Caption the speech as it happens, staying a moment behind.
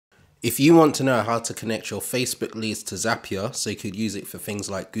If you want to know how to connect your Facebook leads to Zapier so you could use it for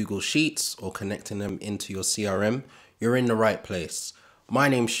things like Google Sheets or connecting them into your CRM, you're in the right place. My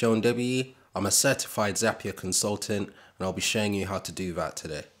name's Sean W. I'm a certified Zapier consultant and I'll be showing you how to do that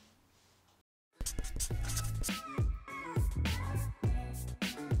today.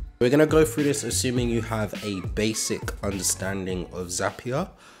 We're going to go through this assuming you have a basic understanding of Zapier.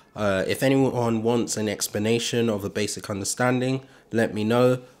 If anyone wants an explanation of a basic understanding, let me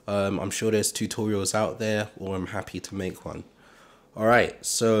know. I'm sure there's tutorials out there, or I'm happy to make one. Alright,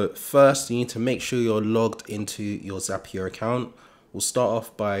 so first you need to make sure you're logged into your Zapier account. We'll start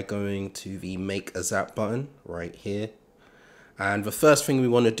off by going to the Make a Zap button right here. And the first thing we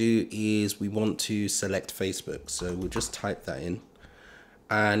want to do is we want to select Facebook. So we'll just type that in.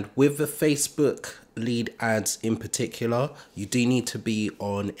 And with the Facebook lead ads in particular, you do need to be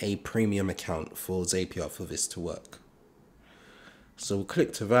on a premium account for Zapier for this to work. So we'll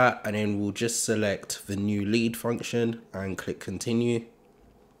click to that and then we'll just select the new lead function and click continue.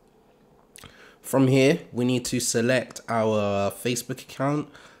 From here, we need to select our Facebook account.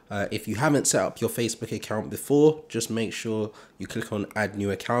 If you haven't set up your Facebook account before, just make sure you click on add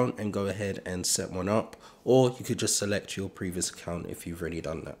new account and go ahead and set one up. Or you could just select your previous account if you've already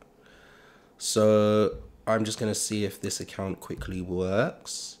done that. So I'm just going to see if this account quickly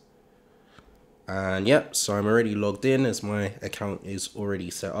works. And yep, so I'm already logged in as my account is already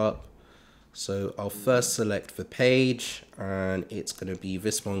set up. So I'll first select the page and it's going to be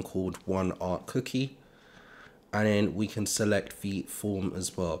this one called One Art Cookie. And then we can select the form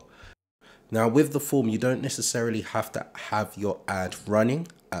as well. Now with the form, you don't necessarily have to have your ad running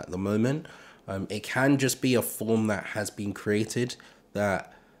at the moment. It can just be a form that has been created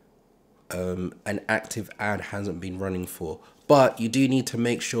that an active ad hasn't been running for. But you do need to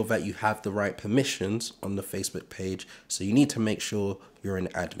make sure that you have the right permissions on the Facebook page. So you need to make sure you're an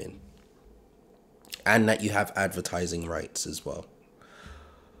admin and that you have advertising rights as well.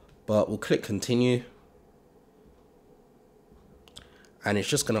 But we'll click continue. And it's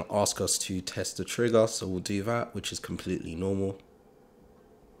just going to ask us to test the trigger. So we'll do that, which is completely normal.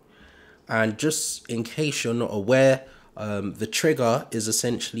 And just in case you're not aware, the trigger is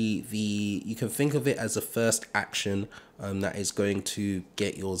essentially you can think of it as the first action that is going to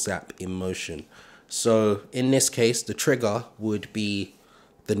get your Zap in motion. So in this case, the trigger would be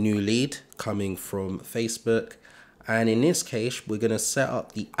the new lead coming from Facebook. And in this case, we're going to set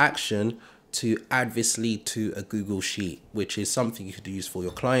up the action to add this lead to a Google Sheet, which is something you could use for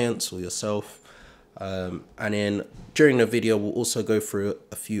your clients or yourself. And then during the video, we'll also go through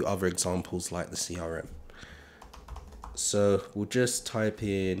a few other examples like the CRM. So we'll just type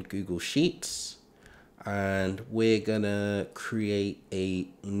in Google Sheets and we're gonna create a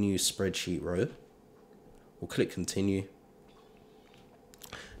new spreadsheet row. We'll click continue.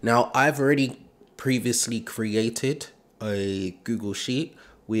 Now I've already previously created a Google Sheet,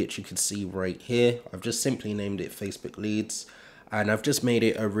 which you can see right here. I've just simply named it Facebook Leads and I've just made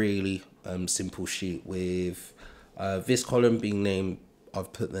it a really simple sheet with this column being named.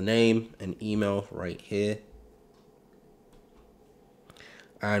 I've put the name and email right here.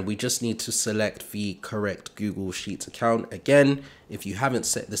 And we just need to select the correct Google Sheets account. Again, if you haven't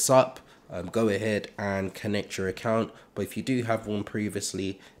set this up, go ahead and connect your account. But if you do have one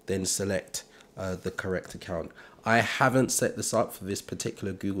previously, then select the correct account. I haven't set this up for this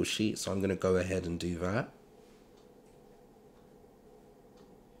particular Google Sheet, so I'm going to go ahead and do that.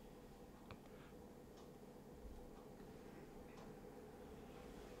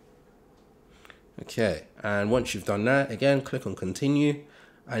 Okay, and once you've done that, again, click on continue.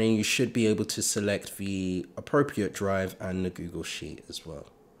 And then you should be able to select the appropriate drive and the Google Sheet as well.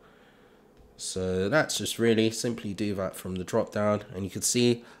 So that's just really simply do that from the drop down. And you can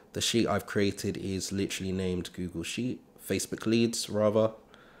see the sheet I've created is literally named Google Sheet, Facebook Leads rather.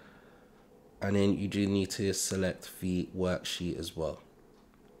 And then you do need to select the worksheet as well.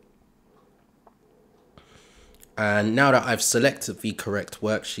 And now that I've selected the correct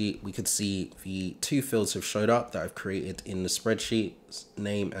worksheet, we can see the two fields have showed up that I've created in the spreadsheet,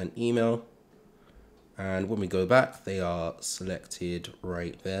 name and email. And when we go back, they are selected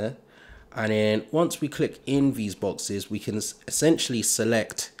right there. And then once we click in these boxes, we can essentially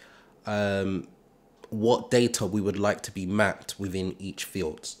select what data we would like to be mapped within each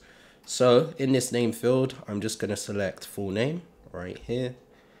field. So in this name field, I'm just going to select full name right here.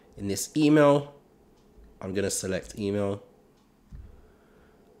 In this email, I'm going to select email.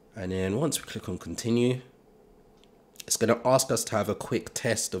 And then once we click on continue, it's going to ask us to have a quick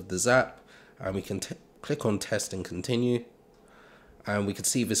test of the Zap. And we can click on test and continue. And we can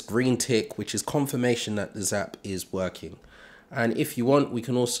see this green tick, which is confirmation that the Zap is working. And if you want, we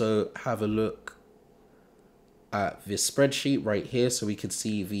can also have a look at this spreadsheet right here, so we can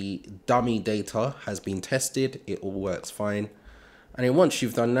see the dummy data has been tested. It all works fine. And then once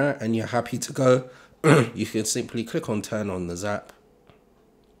you've done that and you're happy to go, you can simply click on turn on the Zap.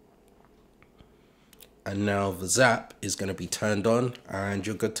 And now the Zap is going to be turned on and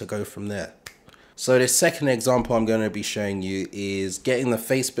you're good to go from there. So the second example I'm going to be showing you is getting the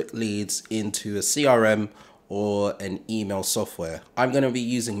Facebook leads into a CRM or an email software. I'm going to be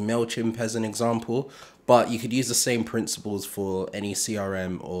using MailChimp as an example, but you could use the same principles for any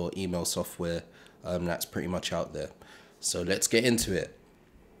CRM or email software that's pretty much out there. So let's get into it.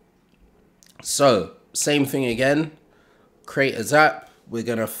 So same thing again, create a Zap. We're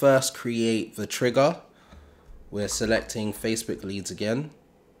going to first create the trigger. We're selecting Facebook leads again.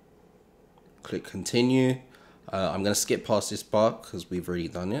 Click continue. I'm going to skip past this part because we've already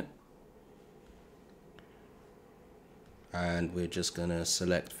done it. And we're just going to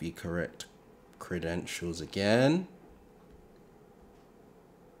select the correct credentials again.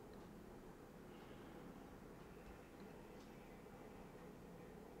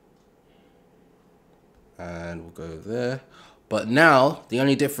 And we'll go there. But now the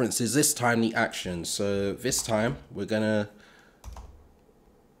only difference is this time the action. So this time we're going to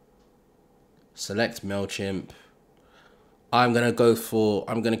select MailChimp. I'm going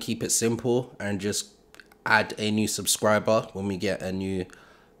to keep it simple and just add a new subscriber when we get a new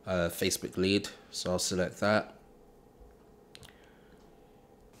Facebook lead. So I'll select that.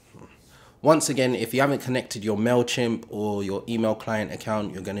 Once again, if you haven't connected your MailChimp or your email client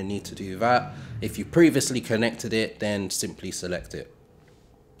account, you're going to need to do that. If you previously connected it, then simply select it.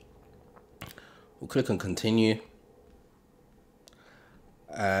 We'll click on continue.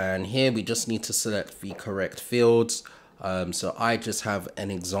 And here we just need to select the correct fields. So I just have an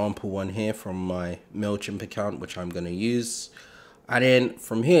example one here from my MailChimp account, which I'm going to use. And then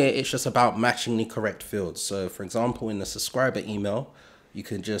from here, it's just about matching the correct fields. So for example, in the subscriber email, you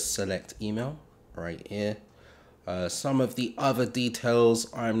can just select email right here. Some of the other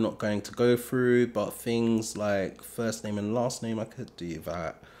details I'm not going to go through, but things like first name and last name, I could do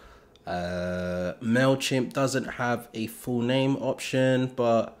that. MailChimp doesn't have a full name option,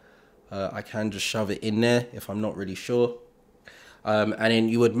 but I can just shove it in there if I'm not really sure. And then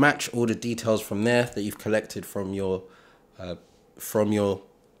you would match all the details from there that you've collected from your Facebook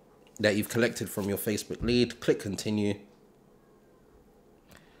lead. Click continue.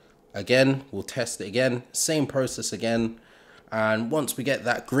 Again, we'll test it again, same process again. And once we get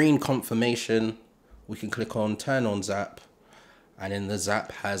that green confirmation, we can click on turn on Zap, and then the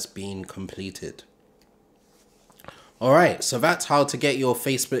Zap has been completed. All right, so that's how to get your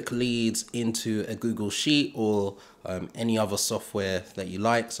Facebook leads into a Google Sheet or any other software that you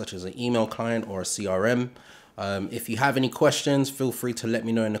like, such as an email client or a CRM. If you have any questions, feel free to let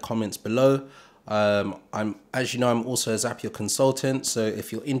me know in the comments below. As you know, I'm also a Zapier Consultant, so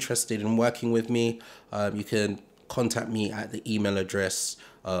if you're interested in working with me, you can contact me at the email address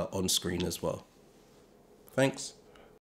on screen as well. Thanks.